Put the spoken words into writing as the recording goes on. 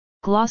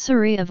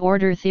Glossary of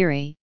Order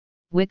Theory,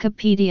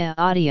 Wikipedia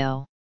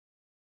Audio.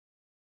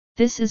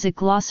 This is a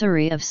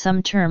glossary of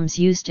some terms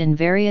used in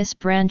various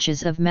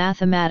branches of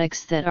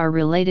mathematics that are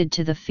related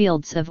to the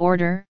fields of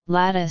order,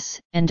 lattice,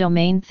 and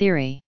domain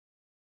theory.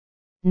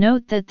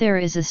 Note that there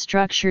is a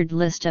structured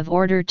list of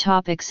order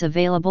topics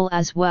available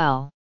as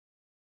well.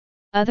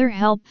 Other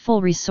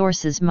helpful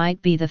resources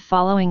might be the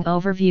following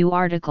overview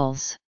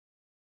articles.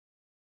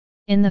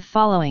 In the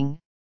following,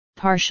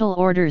 partial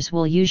orders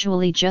will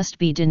usually just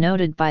be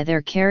denoted by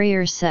their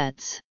carrier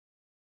sets.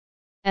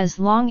 As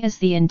long as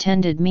the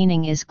intended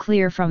meaning is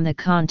clear from the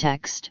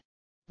context,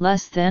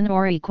 less than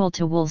or equal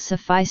to will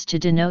suffice to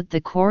denote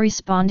the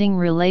corresponding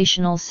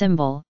relational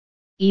symbol,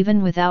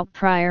 even without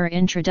prior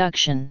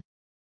introduction.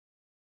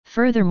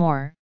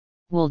 Furthermore,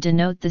 will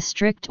denote the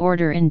strict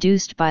order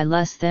induced by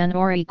less than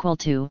or equal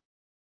to.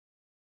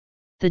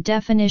 The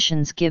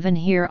definitions given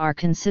here are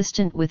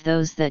consistent with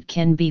those that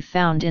can be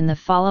found in the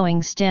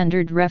following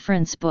standard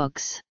reference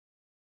books.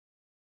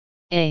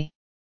 A.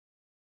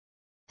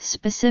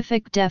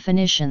 Specific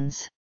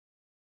definitions.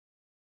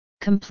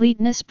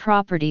 Completeness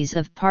properties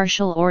of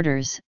partial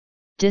orders,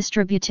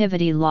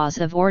 distributivity laws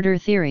of order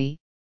theory,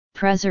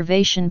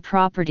 preservation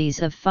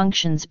properties of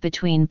functions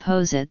between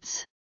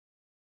posits.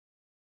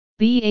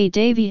 B. A.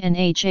 Davy and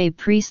H. A.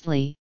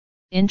 Priestley,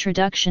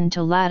 Introduction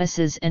to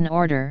Lattices and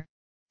Order,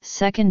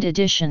 2nd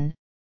edition,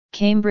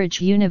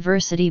 Cambridge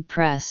University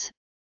Press,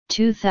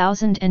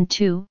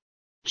 2002,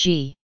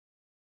 G.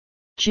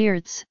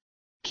 Geertz,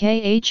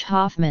 K. H.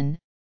 Hoffman,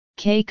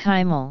 K.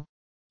 Keimel,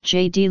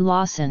 J. D.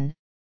 Lawson,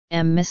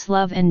 M.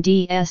 Mislove and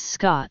D. S.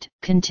 Scott,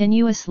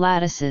 Continuous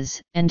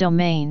Lattices and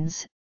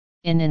Domains,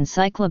 in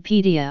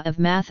Encyclopedia of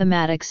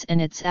Mathematics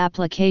and Its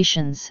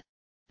Applications,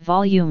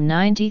 Volume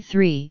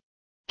 93,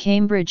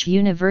 Cambridge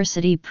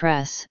University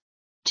Press,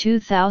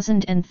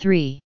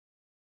 2003.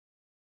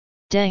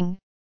 Deng,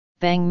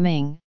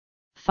 Bangming,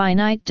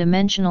 Finite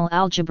Dimensional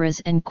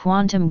Algebras and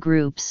Quantum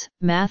Groups,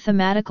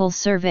 Mathematical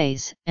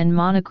Surveys and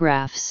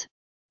Monographs,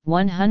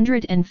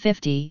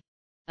 150,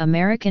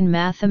 American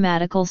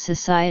Mathematical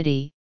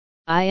Society,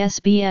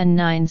 ISBN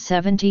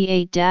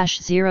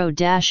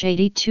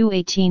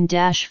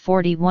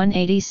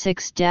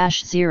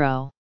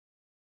 978-0-8218-4186-0.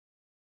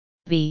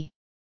 B.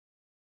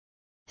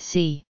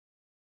 C.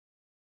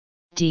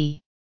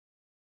 D.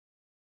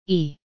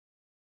 E.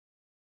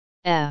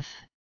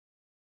 F.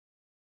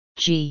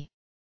 G.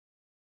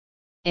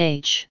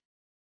 H.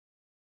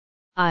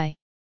 I.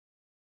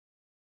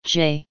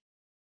 J.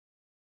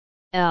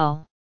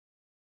 L.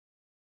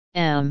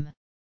 M.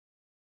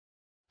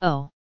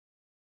 O.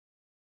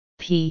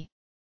 P.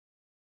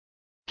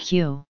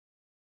 Q.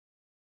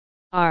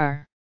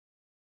 R.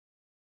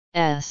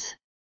 S.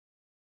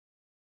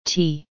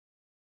 T.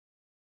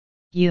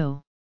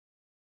 U.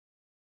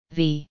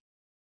 V.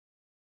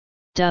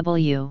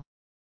 W.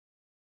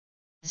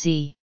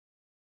 Z.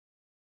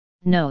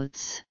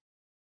 Notes.